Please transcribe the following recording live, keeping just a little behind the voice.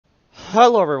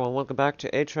Hello everyone, welcome back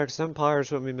to Atrix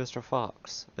Empires with me, Mr.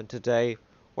 Fox. And today,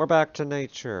 we're back to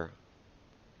nature.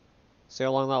 See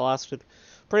how long that lasted?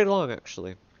 Pretty long,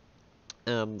 actually.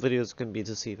 Videos can be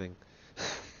deceiving.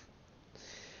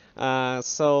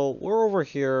 So, we're over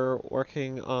here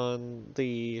working on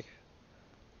the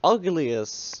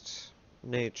ugliest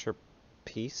nature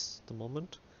piece at the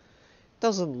moment. It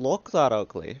doesn't look that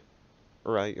ugly.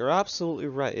 Right, you're absolutely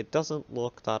right, it doesn't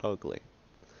look that ugly.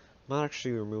 Might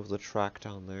actually remove the track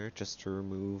down there just to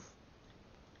remove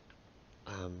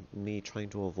me trying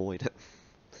to avoid it.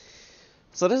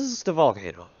 So this is the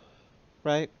volcano,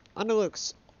 right? And it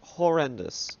looks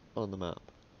horrendous on the map.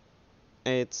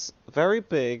 It's very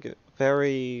big,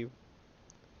 very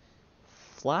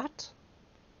flat,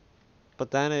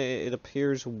 but then it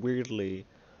appears weirdly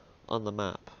on the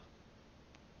map.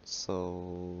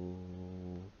 So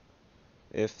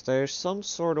if there's some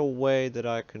sort of way that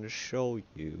I can show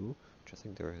you, which I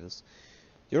think there is,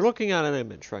 you're looking at an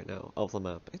image right now of the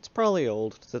map. It's probably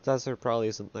old, the desert probably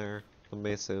isn't there, the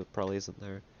mesa probably isn't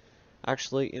there.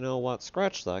 Actually, you know what,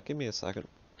 scratch that, give me a second.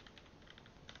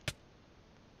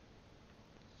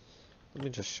 Let me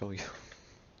just show you.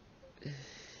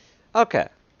 Okay,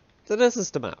 so this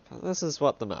is the map. This is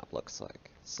what the map looks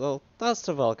like. So, that's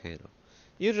the volcano.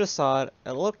 You just saw it,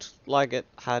 it looked like it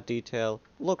had detail,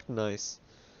 looked nice.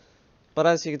 But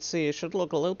as you can see, it should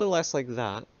look a little bit less like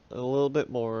that, and a little bit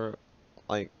more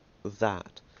like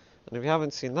that. And if you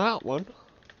haven't seen that one,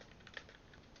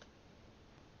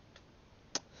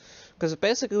 because it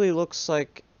basically looks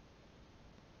like,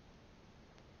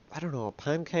 I don't know, a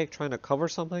pancake trying to cover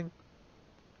something,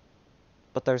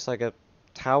 but there's like a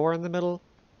tower in the middle.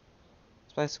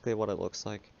 It's basically what it looks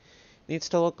like. It needs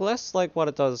to look less like what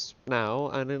it does now,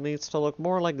 and it needs to look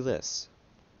more like this.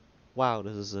 Wow,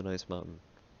 this is a nice mountain.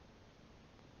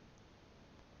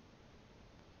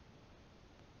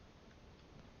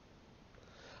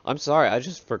 I'm sorry, I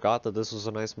just forgot that this was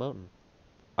a nice mountain.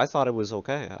 I thought it was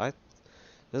okay.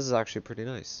 This is actually pretty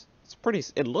nice. It's pretty,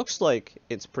 it looks like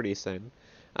it's pretty thin,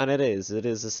 and it is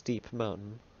a steep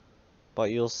mountain. But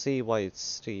you'll see why it's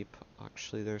steep.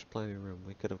 Actually, there's plenty of room.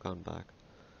 We could have gone back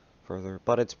further,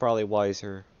 but it's probably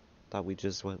wiser that we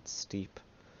just went steep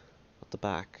at the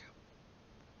back.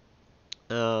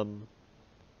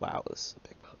 Wow, this is a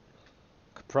big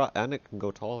mountain. And it can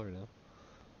go taller now.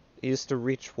 It used to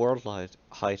reach world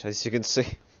height, as you can see.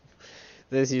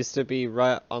 This used to be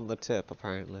right on the tip,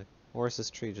 apparently. Or is this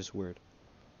tree just weird?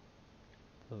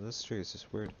 Oh, this tree is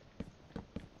just weird.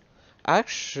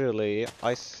 Actually,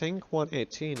 I think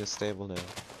 118 is stable now.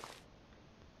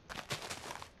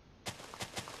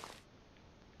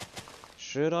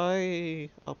 Should I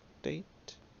update?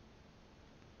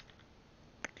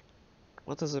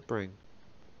 What does it bring?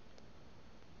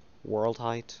 World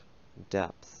height,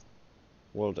 depth.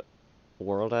 World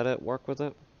edit work with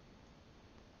it?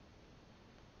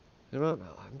 I don't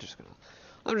know. I'm just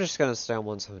gonna stay on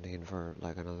 117 for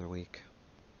like another week.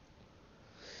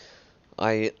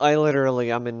 I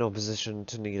literally am in no position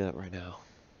to need it right now.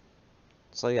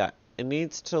 So yeah, it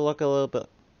needs to look a little bit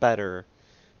better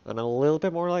and a little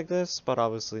bit more like this, but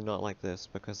obviously not like this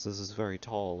because this is very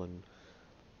tall and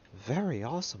very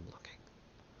awesome looking.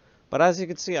 But as you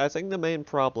can see, I think the main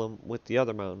problem with the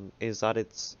other mountain is that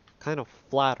it's kind of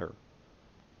flatter.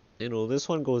 You know, this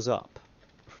one goes up.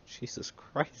 Jesus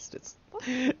Christ, it's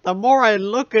the more I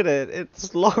look at it,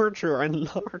 it's larger and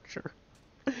larger.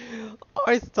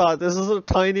 I thought this was a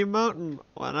tiny mountain.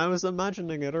 When I was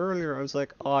imagining it earlier, I was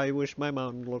like, oh, I wish my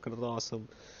mountain looked as awesome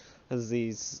as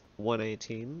these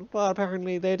 118. But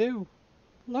apparently they do.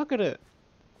 Look at it.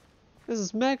 This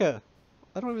is mega.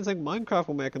 I don't even think Minecraft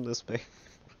will make them this big.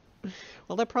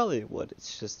 Well, they probably would.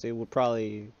 It's just, it would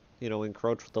probably, you know,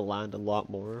 encroach with the land a lot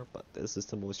more. But this is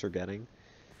the most you're getting.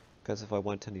 Because if I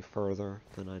went any further,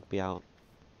 then I'd be out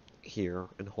here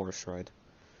in Horseride.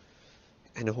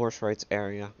 In the horse rights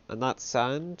area. And that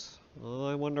sand, oh,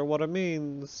 I wonder what it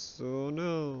means. Oh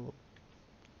no.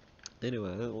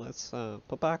 Anyway, let's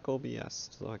put back OBS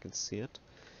so I can see it.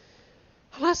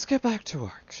 Let's get back to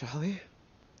work, shall we?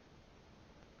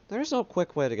 There's no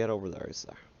quick way to get over there, is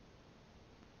there?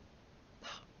 No.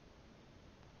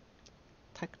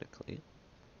 Technically.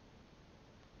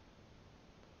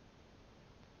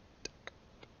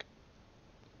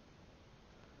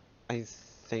 I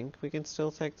think we can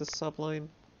still take the subline.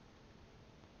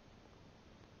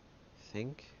 I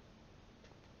think.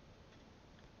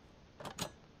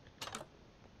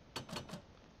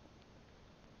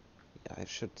 Yeah, it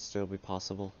should still be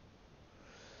possible.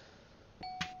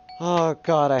 Oh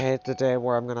god, I hate the day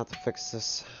where I'm gonna have to fix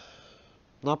this.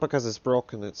 Not because it's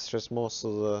broken, it's just most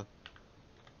of the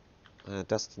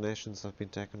Destinations have been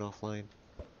taken offline.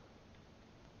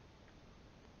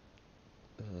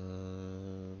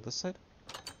 This side?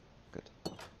 Good.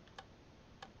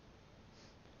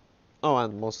 Oh,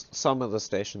 and some of the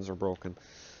stations are broken.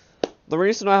 The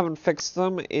reason I haven't fixed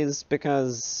them is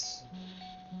because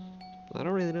I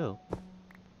don't really know.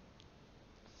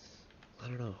 I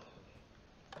don't know.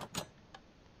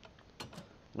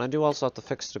 And I do also have to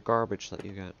fix the garbage that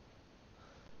you get.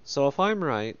 So if I'm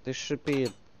right, this should be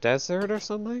a desert or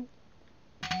something?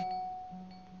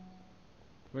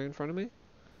 Right in front of me?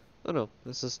 Oh no,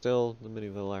 this is still the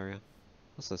Miniville area.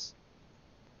 What's this?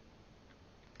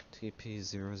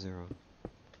 TP00.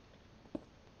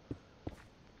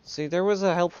 See, there was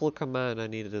a helpful command I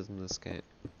needed in this game.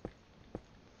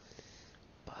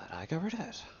 But I got rid of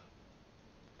it.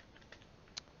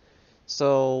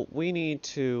 So, we need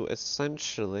to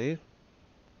essentially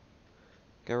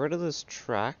get rid of this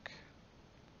track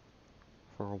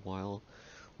for a while.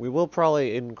 We will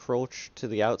probably encroach to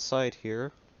the outside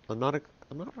here. I'm not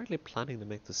really planning to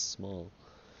make this small.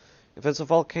 If it's a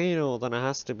volcano, then it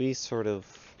has to be sort of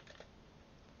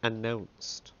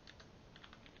announced.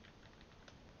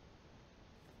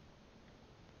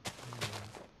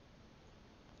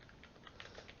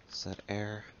 Set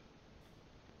air.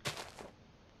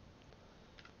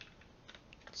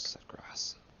 Set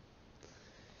grass.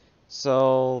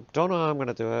 So, don't know how I'm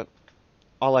gonna do it.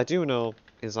 All I do know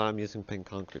is I'm using pink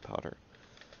concrete powder.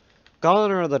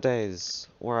 Gone are the days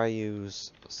where I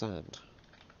use sand.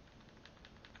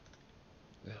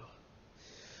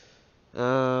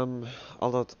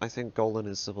 Although I think golden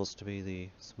is supposed to be the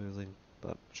smoothing,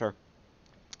 but sure.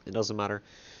 It doesn't matter.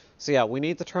 So yeah, we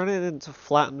need to turn it into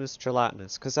flatness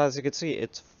gelatinous, because as you can see,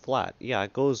 it's flat. Yeah,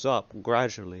 it goes up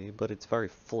gradually, but it's very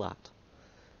flat.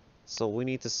 So we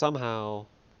need to somehow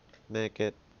make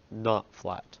it not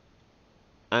flat.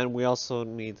 And we also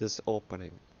need this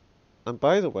opening. And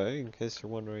by the way, in case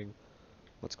you're wondering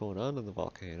what's going on in the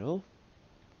volcano,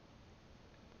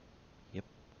 yep.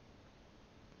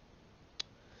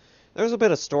 There's a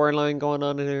bit of storyline going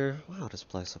on in here. Wow, this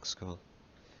place looks cool.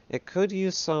 It could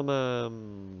use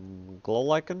some glow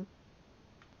lichen,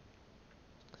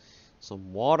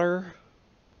 some water,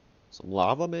 some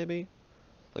lava maybe,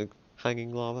 like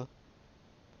hanging lava.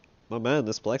 Oh man,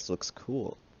 this place looks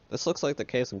cool. This looks like the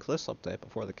Caves and Cliffs update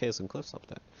before the Caves and Cliffs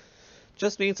update.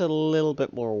 Just needs a little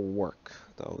bit more work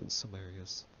though in some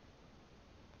areas.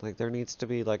 Like there needs to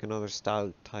be like another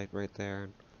stalactite right there,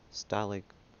 and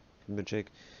stalagmajig.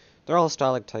 They're all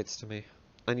stalactites to me.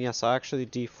 And yes, I actually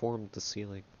deformed the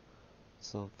ceiling.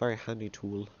 So, very handy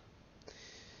tool.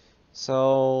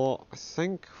 So, I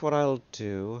think what I'll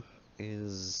do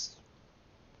is...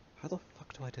 How the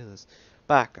fuck do I do this?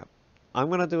 Backup. I'm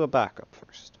gonna do a backup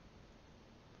first.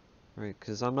 Right,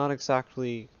 because I'm not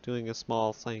exactly doing a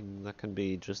small thing that can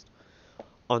be just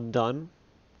undone.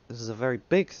 This is a very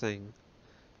big thing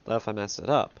that if I mess it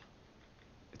up,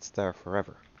 it's there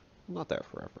forever. Not there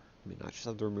forever. I mean, I just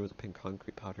have to remove the pink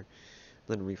concrete powder,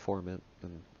 then reform it,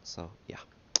 and so, yeah.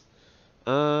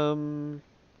 I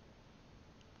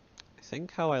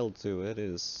think how I'll do it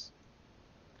is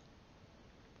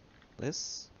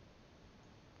this.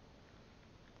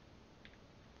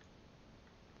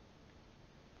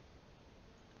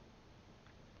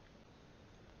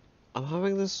 I'm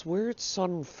having this weird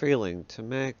sudden feeling to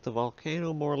make the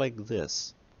volcano more like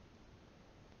this.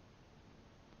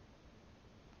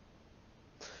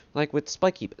 Like with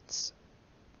spiky bits.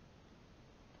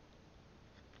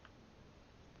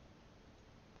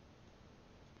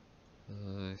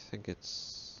 I think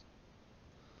it's...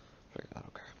 Figure that,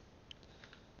 okay.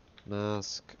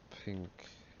 Mask, pink...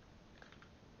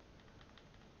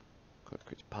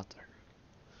 concrete powder.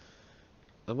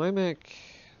 I might make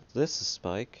this a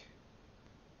spike.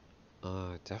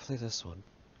 Definitely this one.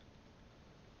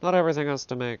 Not everything has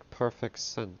to make perfect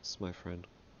sense, my friend.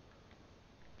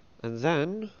 And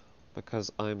then,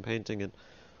 because I'm painting it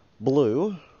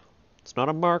blue, it's not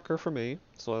a marker for me,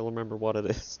 so I'll remember what it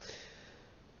is.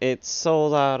 It's so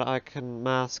that I can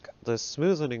mask the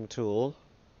smoothing tool,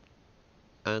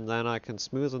 and then I can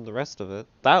smoothen the rest of it.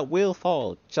 That will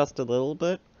fall just a little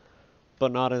bit,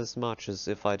 but not as much as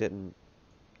if I didn't,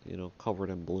 you know, cover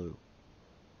it in blue.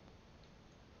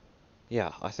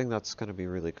 Yeah, I think that's gonna be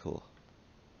really cool.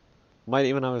 Might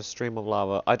even have a stream of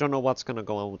lava. I don't know what's gonna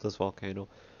go on with this volcano.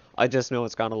 I just know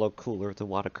it's gonna look cooler than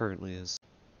what it currently is.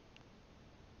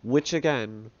 Which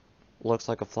again, looks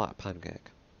like a flat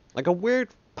pancake. Like a weird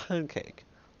pancake.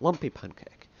 Lumpy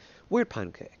pancake. Weird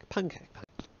pancake. Pancake.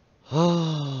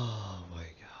 Oh my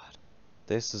god.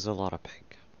 This is a lot of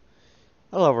pink.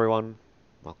 Hello everyone.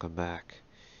 Welcome back.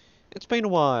 It's been a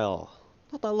while.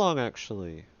 Not that long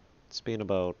actually. It's been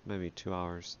about maybe 2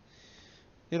 hours.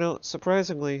 You know,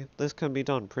 surprisingly, this can be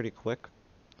done pretty quick.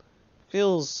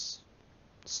 Feels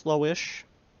slowish,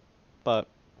 but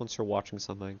once you're watching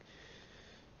something,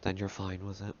 then you're fine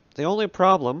with it. The only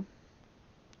problem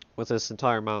with this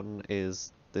entire mountain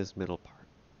is this middle part.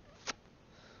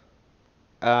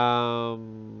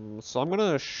 So I'm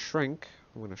gonna shrink.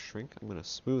 I'm gonna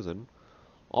smoothen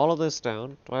all of this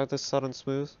down. Do I have this set on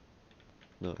smooth?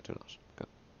 No, I do not. Okay.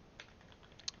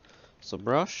 So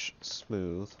brush,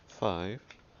 smooth, 5.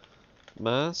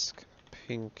 Mask,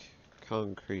 pink,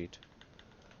 concrete,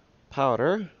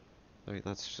 powder. Alright,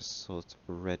 that's just so it's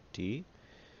ready.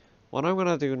 What I'm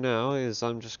gonna do now is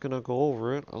I'm just gonna go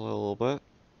over it a little bit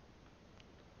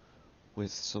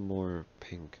with some more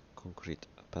pink concrete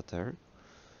powder.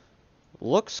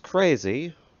 Looks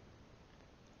crazy.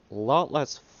 A lot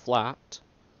less flat.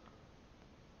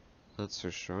 That's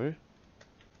for sure.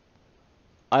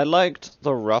 I liked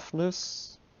the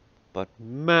roughness, but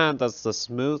man, does the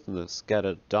smoothness get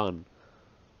it done.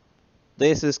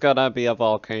 This is gonna be a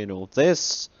volcano.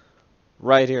 This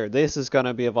right here, this is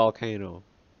gonna be a volcano.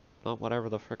 Not whatever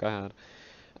the frick I had.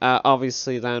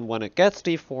 Obviously then when it gets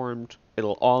deformed,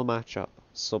 it'll all match up.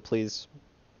 So please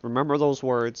remember those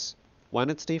words. When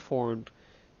it's deformed,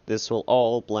 this will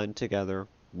all blend together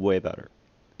way better.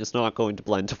 It's not going to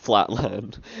blend to flat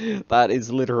land. That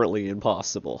is literally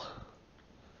impossible.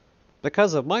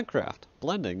 Because of Minecraft,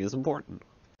 blending is important.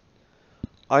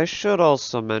 I should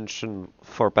also mention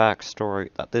for backstory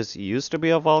that this used to be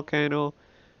a volcano,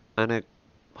 and it,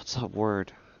 what's that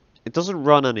word? It doesn't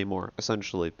run anymore,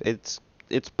 essentially. It's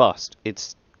bust.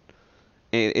 It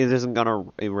isn't gonna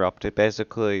erupt. It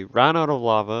basically ran out of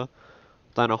lava,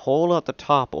 then a hole at the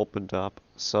top opened up,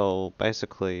 so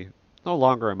basically no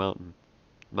longer a mountain.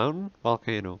 Mountain?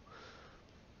 Volcano.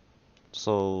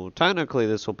 So technically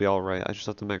this will be alright, I just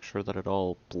have to make sure that it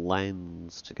all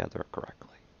blends together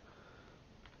correctly.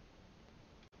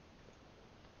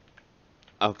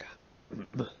 Okay.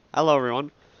 Hello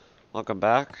everyone. Welcome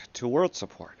back to World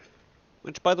Support.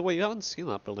 Which, by the way, you haven't seen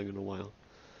that building in a while.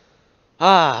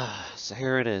 So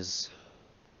here it is.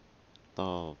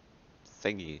 The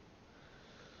thingy.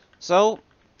 So,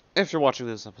 if you're watching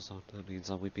this episode, that means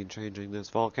that we've been changing this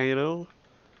volcano.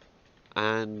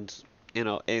 And, you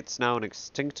know, it's now an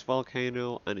extinct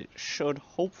volcano, and it should,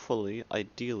 hopefully,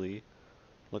 ideally,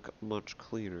 look much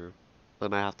cleaner.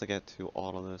 And I have to get to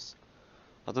all of this.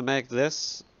 I have to make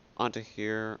this onto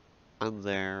here and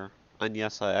there. And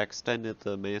yes, I extended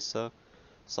the mesa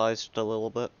size just a little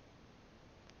bit.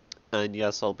 And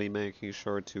yes, I'll be making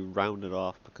sure to round it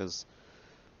off because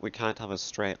we can't have a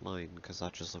straight line because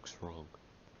that just looks wrong.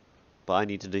 But I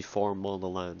need to deform all the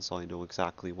land so I know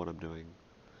exactly what I'm doing.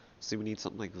 See, we need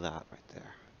something like that right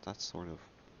there. That's sort of,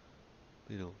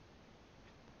 you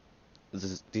know,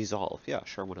 dissolve. Yeah,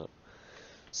 sure, why not?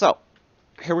 So,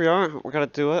 here we are. We're gonna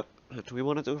do it. Do we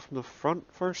want to do it from the front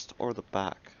first or the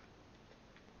back?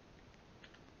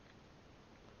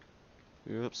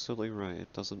 You're absolutely right.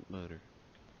 It doesn't matter.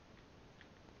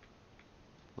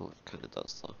 Well, it kind of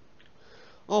does, though.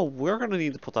 Oh, we're gonna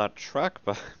need to put that track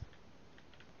back.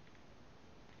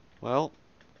 Well,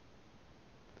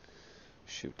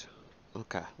 shoot.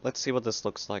 Okay, let's see what this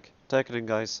looks like. Take it in,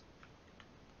 guys.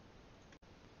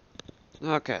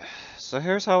 Okay, so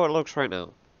here's how it looks right now.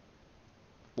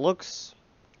 Looks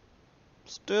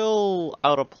still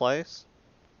out of place.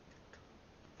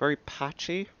 Very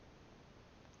patchy.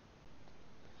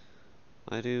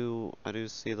 I do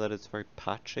see that it's very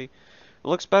patchy. It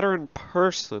looks better in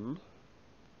person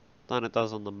than it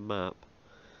does on the map.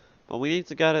 But we need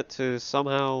to get it to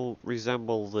somehow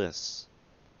resemble this.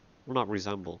 Well, not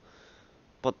resemble,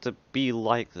 but to be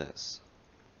like this.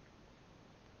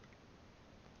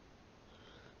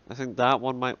 I think that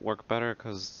one might work better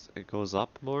because it goes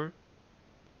up more.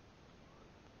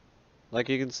 Like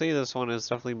you can see, this one is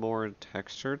definitely more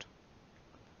textured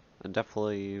and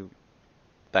definitely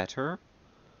better,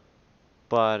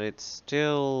 but it's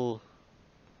still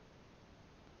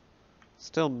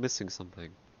missing something.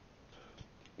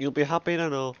 You'll be happy to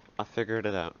know I figured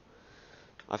it out.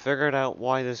 I figured out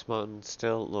why this mountain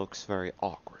still looks very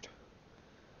awkward.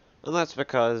 And that's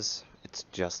because it's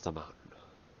just a mountain.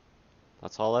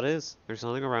 That's all it is. There's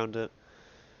nothing around it.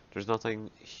 There's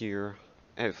nothing here.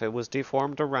 If it was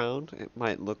deformed around, it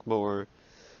might look more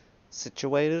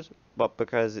situated, but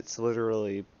because it's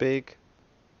literally big,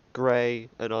 grey,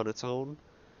 and on its own,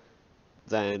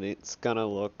 then it's gonna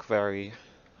look very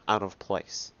out of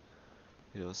place.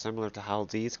 You know, similar to how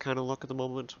these kind of look at the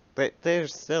moment. They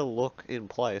still look in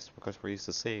place because we're used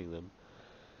to seeing them.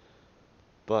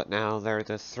 But now they're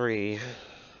the three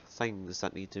things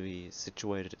that need to be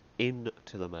situated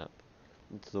into the map.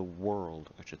 into the world,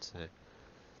 I should say.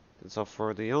 And so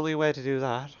for the only way to do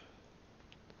that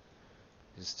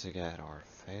is to get our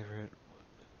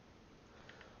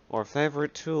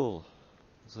favorite tool.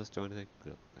 Does this do anything?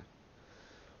 No. Okay.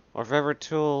 Our favorite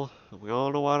tool, we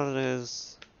all know what it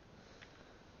is.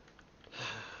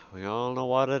 We all know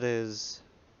what it is.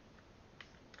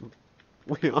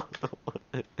 We all know what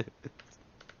it is.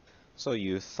 So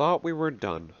you thought we were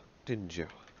done, didn't you?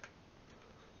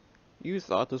 You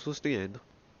thought this was the end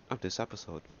of this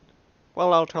episode.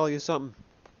 Well, I'll tell you something.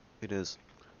 It is,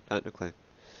 technically.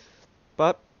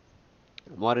 But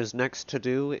what is next to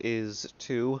do is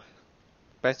to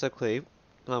basically,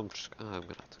 I'm gonna have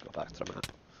to go back to the map.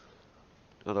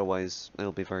 Otherwise,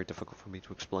 it'll be very difficult for me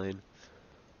to explain.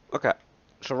 Okay,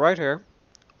 so right here,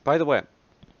 by the way,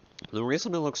 the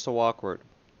reason it looks so awkward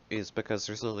is because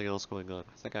there's nothing else going on.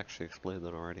 I think I actually explained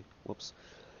that already. Whoops.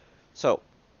 So,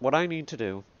 what I need to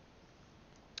do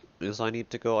is I need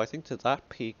to go, I think, to that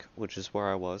peak, which is where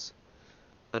I was,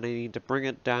 and I need to bring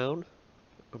it down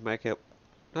and make it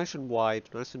nice and wide,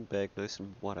 nice and big, nice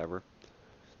and whatever.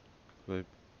 Right.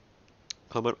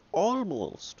 Coming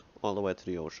almost all the way to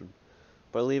the ocean,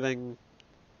 but leaving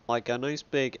like a nice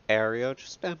big area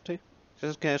just empty,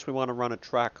 just in case we want to run a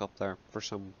track up there for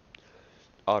some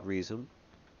odd reason.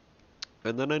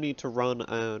 And then I need to run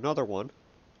another one,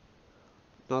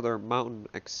 another mountain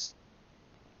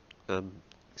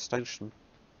extension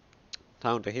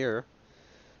down to here,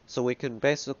 so we can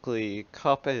basically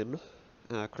cup in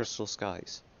crystal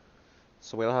skies.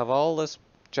 So we'll have all this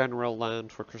general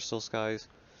land for crystal skies,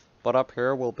 but up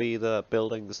here will be the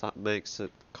buildings that makes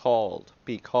it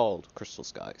be called crystal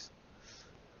skies.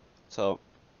 So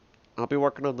I'll be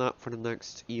working on that for the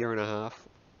next year and a half.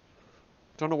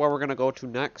 Don't know where we're gonna go to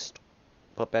next,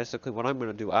 but basically what I'm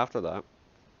gonna do after that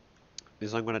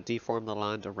is I'm gonna deform the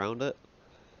land around it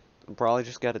and probably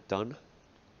just get it done.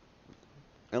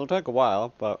 It'll take a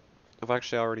while, but I've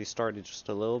actually already started just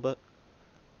a little bit.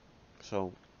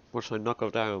 So once I knuckle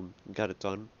down and get it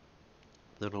done,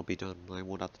 then it'll be done. I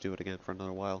won't have to do it again for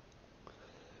another while.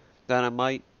 Then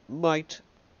I might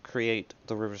create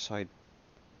the Riverside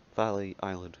Valley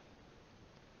Island,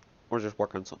 or just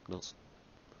work on something else.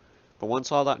 But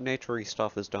once all that naturey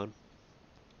stuff is done,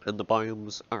 and the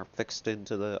biomes are fixed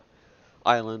into the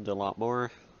island a lot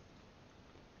more,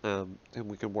 then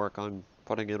we can work on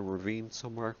putting in a ravine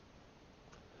somewhere.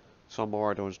 Some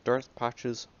more of those dirt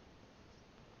patches.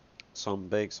 Some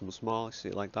big, some small, see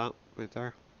it like that, right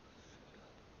there.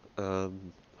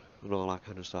 And all that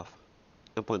kind of stuff.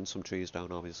 And putting some trees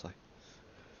down, obviously.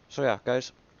 So yeah,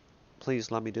 guys,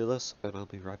 please let me do this, and I'll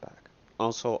be right back.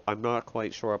 Also, I'm not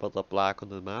quite sure about the black on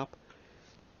the map,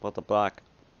 but the black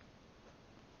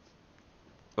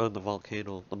on the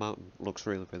volcano, the mountain, looks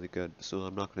really, really good, so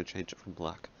I'm not going to change it from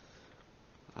black.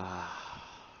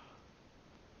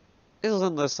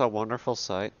 Isn't this a wonderful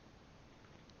sight?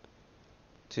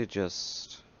 To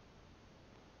just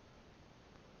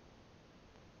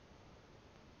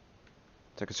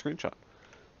take a screenshot.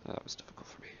 That was difficult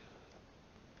for me.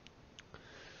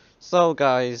 So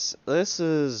guys, this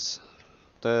is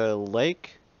the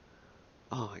lake.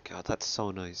 Oh my god, that's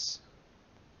so nice.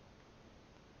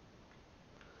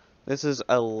 This is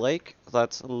a lake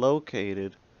that's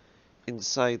located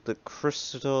inside the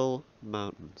Crystal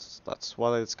Mountains. That's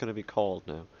what it's going to be called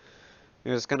now.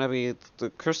 There's going to be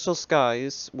the Crystal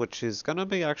Skies, which is going to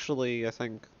be actually, I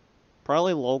think,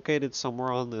 probably located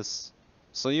somewhere on this.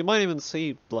 So you might even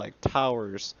see, like,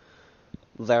 towers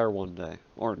there one day.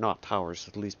 Or not towers,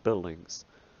 at least buildings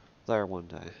there one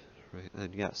day. Right?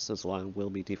 And yes, this land will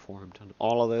be deformed. And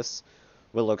all of this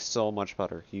will look so much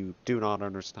better. You do not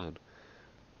understand.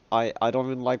 I don't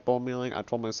even like bone mealing. I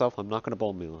told myself I'm not going to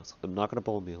bone meal this. I'm not going to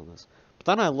bone meal this. But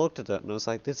then I looked at it and I was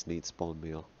like, this needs bone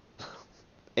meal.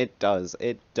 It does.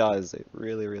 It does. It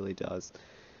really, really does.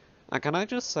 And can I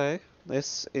just say,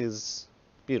 this is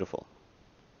beautiful.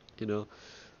 You know,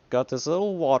 got this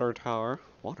little waterfall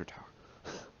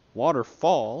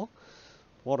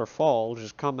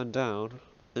just coming down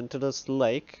into this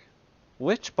lake,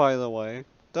 which, by the way,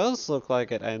 does look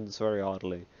like it ends very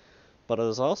oddly, but it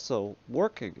is also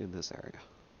working in this area.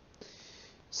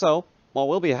 So, what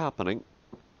will be happening,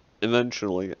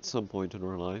 eventually at some point in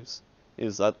our lives,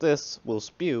 is that this will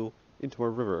spew into a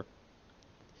river.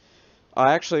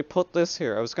 I actually put this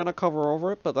here. I was going to cover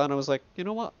over it, but then I was like, you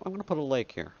know what? I'm going to put a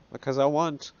lake here, because I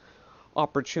want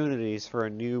opportunities for a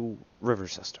new river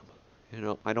system. You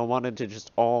know, I don't want it to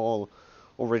just all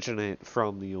originate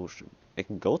from the ocean. It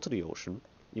can go to the ocean,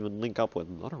 even link up with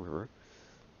another river,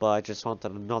 but I just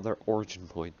wanted another origin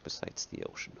point besides the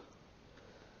ocean.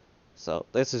 So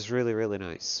this is really, really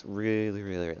nice. Really,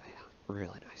 really, really,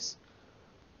 really nice.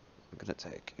 I'm gonna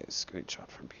take a screenshot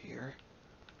from here.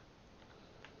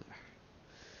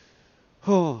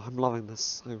 Oh, I'm loving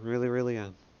this. I really, really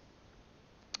am.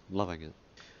 I'm loving it.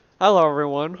 Hello,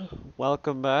 everyone.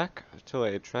 Welcome back to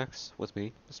Atrix with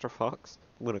me, Mr. Fox.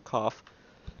 I'm gonna cough.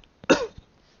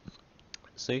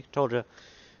 See? Told you.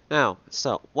 Now,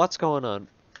 so, what's going on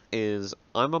is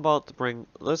I'm about to bring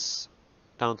this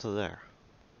down to there.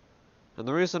 And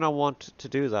the reason I want to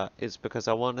do that is because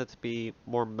I want it to be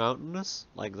more mountainous,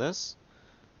 like this,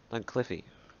 than cliffy.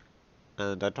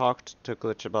 And I talked to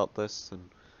Glitch about this, and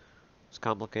it's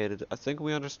complicated. I think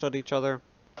we understood each other,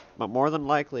 but more than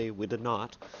likely we did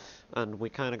not. And we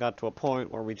kind of got to a point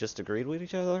where we just agreed with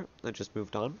each other and just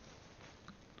moved on.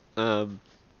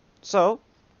 So,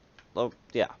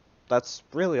 yeah, that's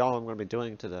really all I'm going to be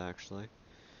doing today, actually.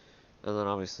 And then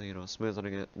obviously, you know,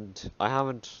 smoothing it. And I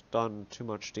haven't done too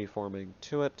much deforming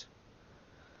to it.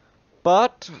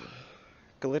 But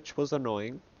Glitch was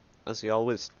annoying, as he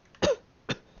always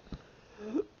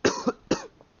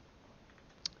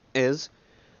is.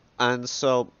 And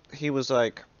so he was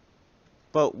like,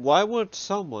 but why would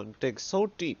someone dig so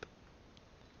deep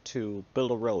to build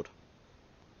a road?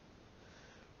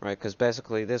 Right, because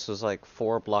basically this was like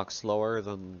 4 blocks lower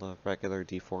than the regular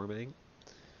deforming.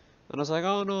 And I was like,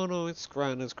 oh no, no, it's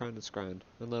grand, it's grand, it's grand.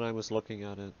 And then I was looking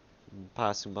at it and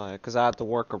passing by it, because I had to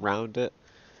work around it.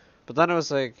 But then I was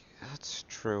like, that's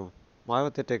true. Why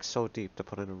would they dig so deep to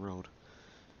put in a road?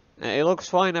 And it looks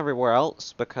fine everywhere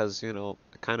else, because, you know,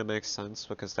 it kind of makes sense,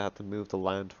 because they had to move the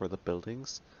land for the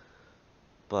buildings.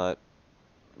 But,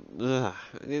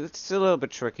 it's a little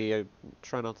bit tricky. I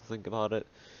try not to think about it.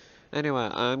 Anyway,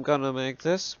 I'm gonna make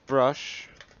this brush,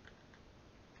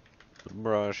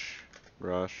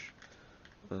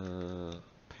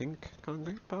 pink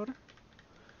concrete powder?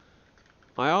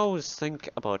 I always think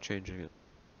about changing it.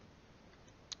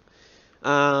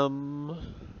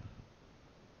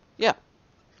 Yeah,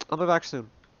 I'll be back soon.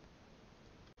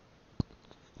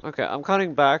 Okay, I'm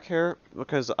cutting back here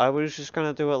because I was just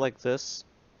gonna do it like this.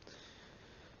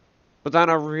 But then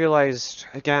I realized,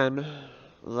 again,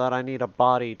 that I need a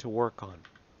body to work on.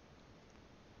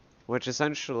 Which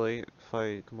essentially, if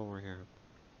I come over here,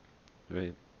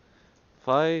 right, if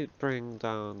I bring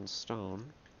down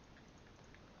stone,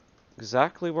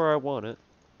 exactly where I want it,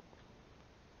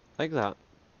 like that,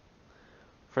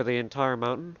 for the entire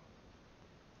mountain,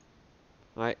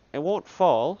 right, it won't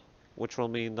fall, which will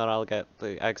mean that I'll get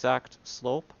the exact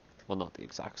slope, well not the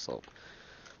exact slope,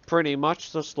 pretty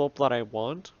much the slope that I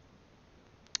want,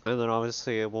 and then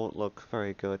obviously it won't look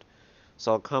very good.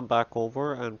 So I'll come back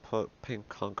over and put pink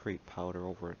concrete powder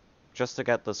over it, just to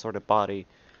get the sort of body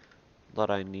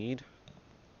that I need.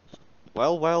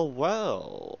 Well, well,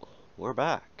 well, we're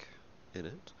back in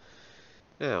it.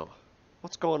 Now,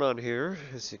 what's going on here,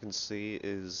 as you can see,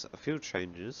 is a few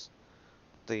changes.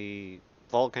 The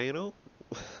volcano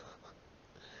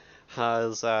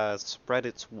has spread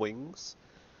its wings,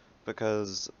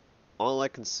 because all I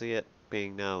can see it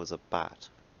being now is a bat.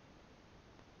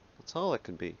 That's all it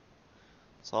can be.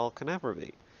 That's all it can ever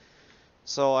be.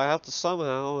 So I have to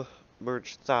somehow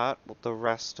merge that with the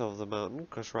rest of the mountain,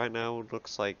 because right now it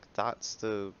looks like that's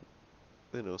the,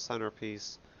 you know,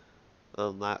 centerpiece,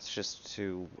 and that's just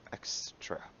 2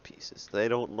 extra pieces. They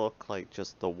don't look like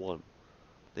just the one.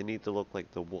 They need to look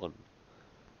like the one.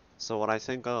 So what I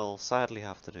think I'll sadly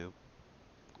have to do,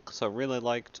 because I really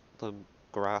liked the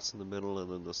grass in the middle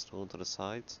and then the stone to the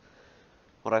sides,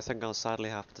 what I think I'll sadly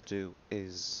have to do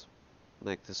is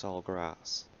make this all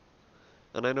grass.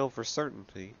 And I know for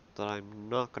certainty that I'm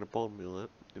not going to bone meal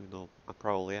it, even though I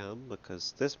probably am,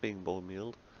 because this being bone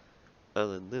mealed,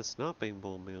 and then this not being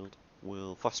bone mealed,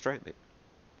 will frustrate me.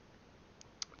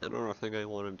 Another thing I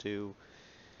want to do,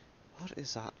 what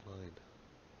is that line?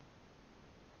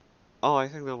 Oh, I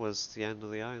think that was the end of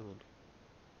the island.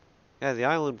 Yeah, the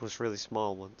island was really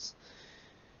small once.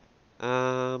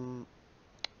 I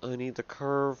need to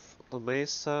curve the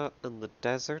mesa and the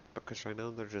desert, because right now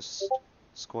they're just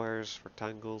squares,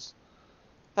 rectangles.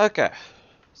 Okay,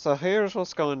 so here's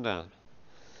what's going down.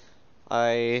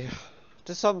 I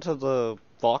did something to the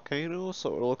volcano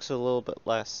so it looks a little bit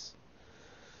less,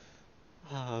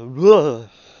 you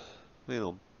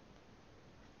know,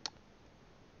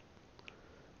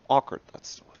 awkward,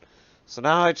 that's the one. So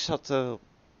now I just have to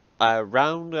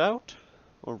round out,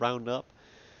 or round up,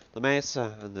 the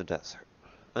mesa and the desert.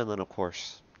 And then of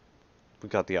course, we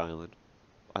got the island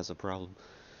as a problem.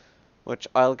 Which,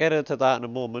 I'll get into that in a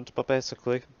moment, but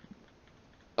basically,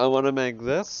 I want to make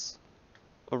this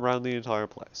around the entire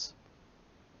place.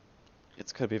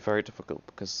 It's going to be very difficult,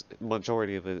 because the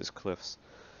majority of it is cliffs.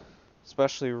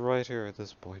 Especially right here at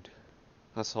this point.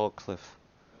 That's all cliff.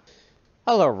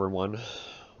 Hello everyone,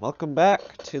 welcome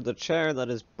back to the chair that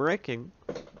is breaking,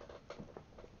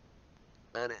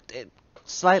 and it did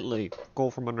slightly go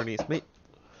from underneath me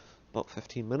about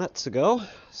 15 minutes ago,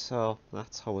 so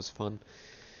that's always fun.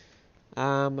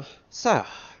 So,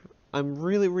 I'm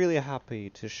really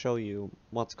happy to show you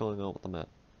what's going on with the map.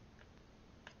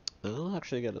 I'll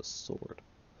actually get a sword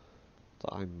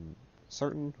that I'm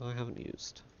certain I haven't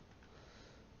used.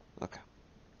 Okay,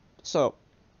 so,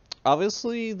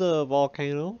 obviously the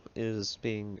volcano is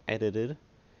being edited.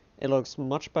 It looks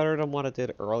much better than what it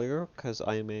did earlier, because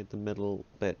I made the middle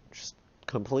bit just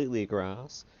completely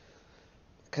grass.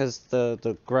 Because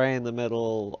the grey in the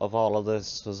middle of all of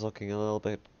this was looking a little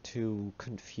bit too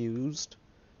confused,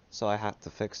 so I had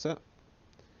to fix it.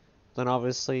 Then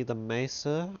obviously the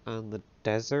mesa and the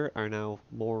desert are now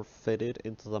more fitted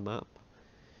into the map.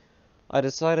 I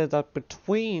decided that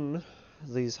between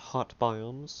these hot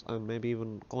biomes, and maybe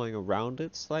even going around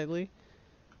it slightly,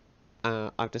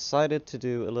 I've decided to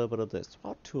do a little bit of this.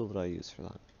 What tool did I use for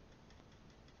that?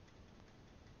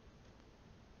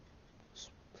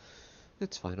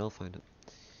 It's fine, I'll find it.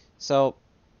 So,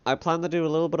 I plan to do a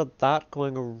little bit of that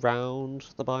going around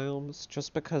the biomes,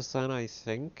 just because then I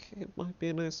think it might be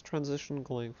a nice transition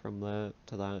going from that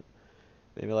to that.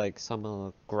 Maybe like some of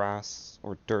the grass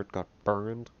or dirt got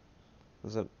burned,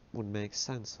 because it would make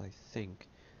sense, I think.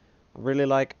 I really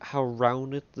like how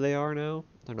rounded they are now.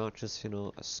 They're not just,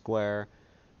 a square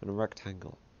and a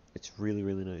rectangle. It's really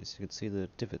nice. You can see the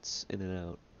divots in and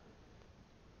out.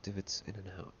 Divots in and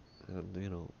out.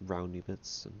 And, roundy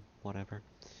bits and whatever.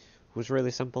 It was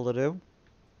really simple to do.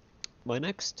 My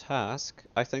next task,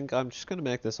 I think I'm just going to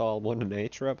make this all one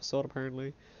nature episode,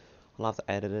 apparently. I'll have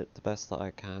to edit it the best that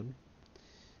I can.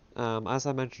 As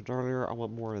I mentioned earlier, I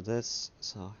want more of this,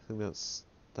 so I think that's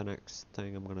the next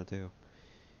thing I'm going to do.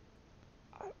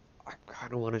 I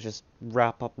kind of want to just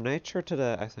wrap up nature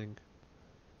today, I think.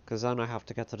 Because then I have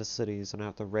to get to the cities and I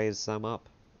have to raise them up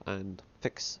and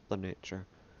fix the nature.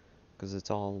 Because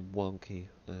it's all wonky,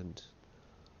 and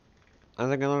I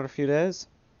think another few days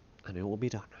and it will be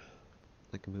done.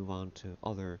 I can move on to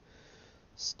other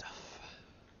stuff.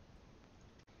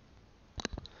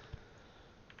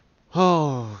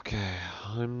 Okay,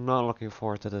 I'm not looking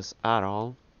forward to this at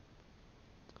all.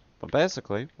 But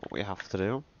basically, what we have to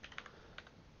do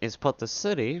is put the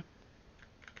city,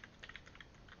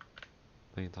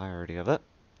 the entirety of it,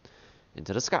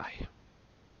 into the sky.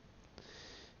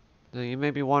 Now you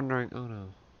may be wondering, oh no.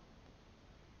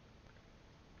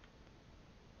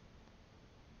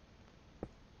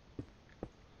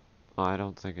 Oh, I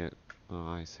don't think it, oh,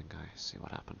 I think I see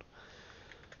what happened.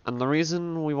 And the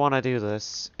reason we want to do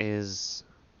this is,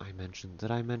 did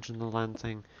I mention the land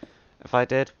thing? If I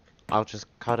did, I'll just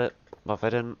cut it, but if I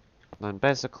didn't, then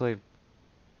basically,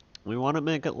 we want to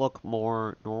make it look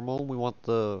more normal. We want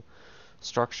the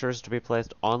structures to be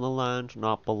placed on the land,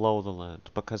 not below the land,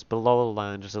 because below the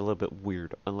land is a little bit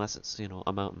weird, unless it's,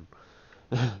 a mountain.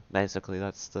 Basically,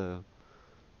 that's the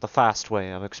fast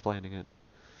way of explaining it.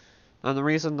 And the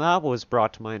reason that was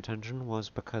brought to my attention was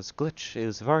because Glitch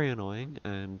is very annoying,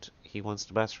 and he wants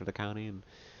the best for the county, and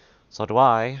so do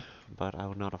I, but I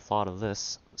would not have thought of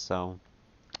this, so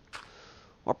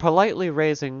we're politely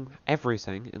raising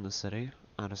everything in the city.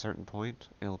 At a certain point,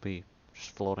 it'll be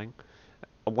just floating.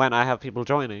 When I have people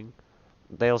joining,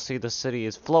 they'll see the city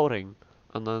is floating,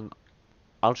 and then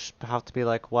I'll just have to be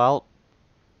like, well,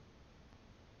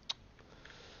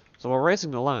 so we're raising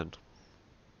the land.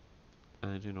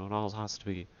 And, it all has to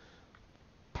be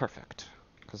perfect.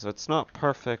 Because if it's not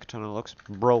perfect, and it looks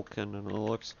broken, and it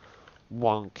looks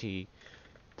wonky,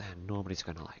 then nobody's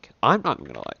gonna like it. I'm not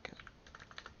gonna like it.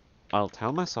 I'll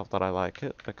tell myself that I like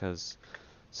it, because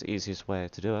it's the easiest way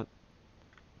to do it.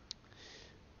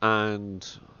 And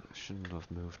I shouldn't have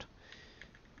moved.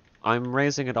 I'm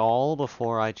raising it all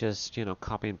before I just,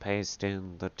 copy and paste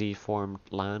in the deformed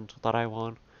land that I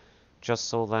want. Just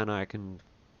so then I can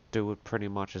do it pretty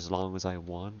much as long as I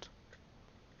want.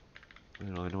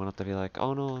 I don't have to be like,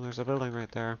 oh no, there's a building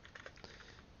right there.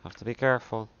 Have to be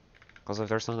careful. Because if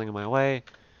there's something in my way,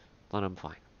 then I'm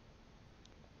fine.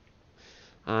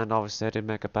 And obviously I did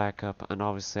make a backup, and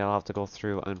obviously I'll have to go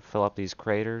through and fill up these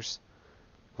craters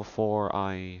before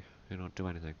I, do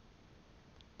anything.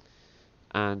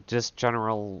 And just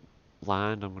general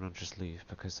land, I'm gonna just leave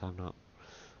because I'm not...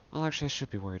 Well, actually I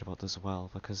should be worried about this well,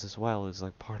 because this well is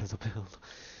like part of the build.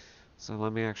 So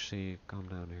let me actually calm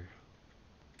down here.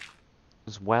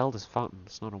 This well, this fountain,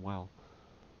 it's not a well.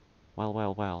 Well,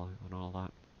 and all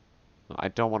that. I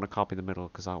don't want to copy the middle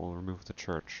because that will remove the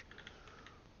church.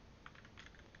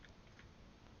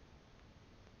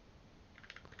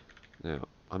 No,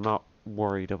 I'm not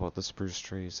worried about the spruce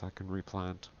trees I can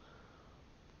replant.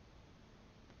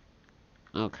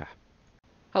 Okay.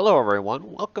 Hello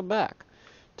everyone, welcome back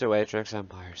to Ajax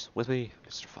Empires with me,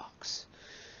 Mr. Fox.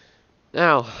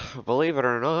 Now, believe it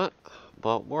or not,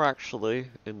 but we're actually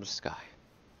in the sky.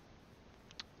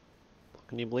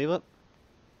 Can you believe it?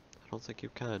 I don't think you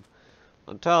can.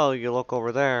 Until you look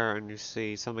over there and you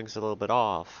see something's a little bit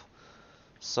off.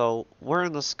 So, we're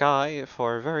in the sky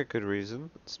for a very good reason.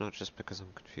 It's not just because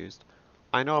I'm confused.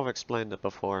 I know I've explained it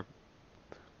before.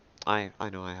 I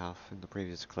know I have in the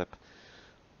previous clip.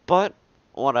 But,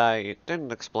 what I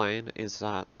didn't explain is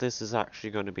that this is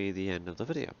actually going to be the end of the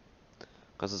video.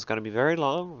 Because it's going to be very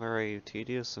long, very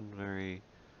tedious, and very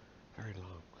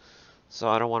long. So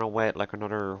I don't want to wait like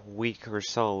another week or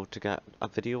so to get a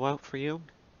video out for you.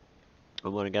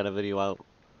 I'm going to get a video out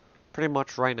pretty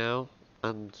much right now,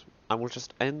 and I will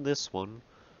just end this one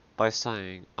by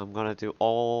saying I'm going to do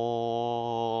all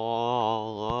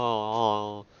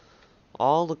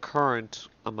the current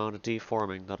amount of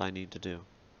deforming that I need to do.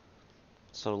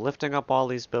 So lifting up all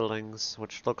these buildings,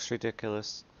 which looks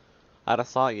ridiculous. I had a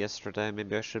thought yesterday,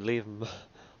 maybe I should leave them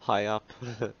high up.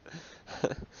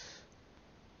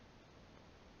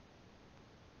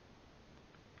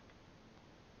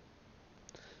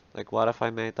 Like, what if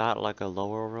I made that like a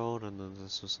lower road and then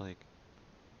this was like...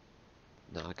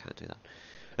 No, I can't do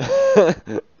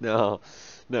that. No,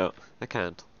 I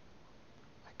can't.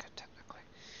 I could technically.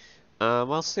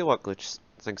 I'll see what Glitch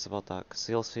thinks about that, because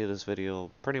he'll see this video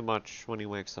pretty much when he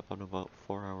wakes up in about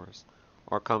 4 hours.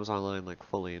 Or comes online like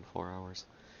fully in 4 hours.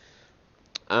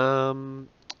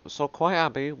 So quite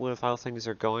happy with how things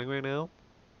are going right now.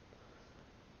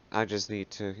 I just need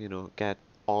to, you know, get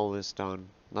all this done.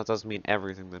 That doesn't mean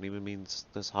everything, that even means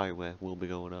this highway will be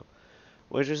going up.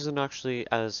 Which isn't actually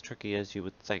as tricky as you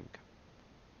would think.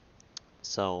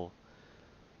 So,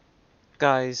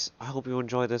 guys, I hope you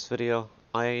enjoyed this video.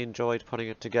 I enjoyed putting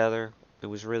it together. It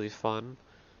was really fun.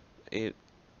 It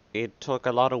took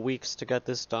a lot of weeks to get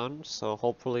this done, so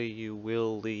hopefully you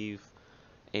will leave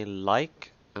a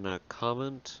like and a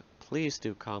comment. Please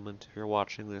do comment if you're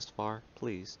watching this far,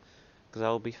 please, because that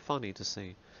will be funny to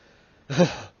see.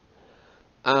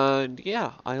 And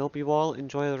yeah, I hope you all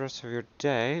enjoy the rest of your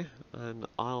day, and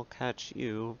I'll catch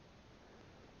you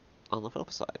on the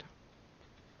flip side.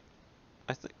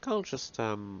 I think I'll just,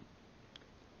 yeah,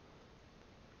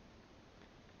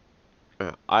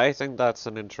 I think that's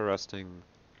an interesting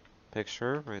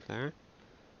picture right there.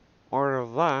 Or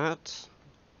that,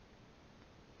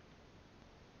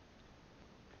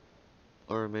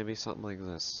 or maybe something like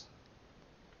this.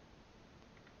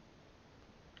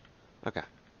 Okay.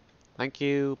 Thank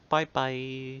you. Bye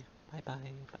bye. Bye bye.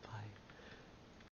 Bye bye.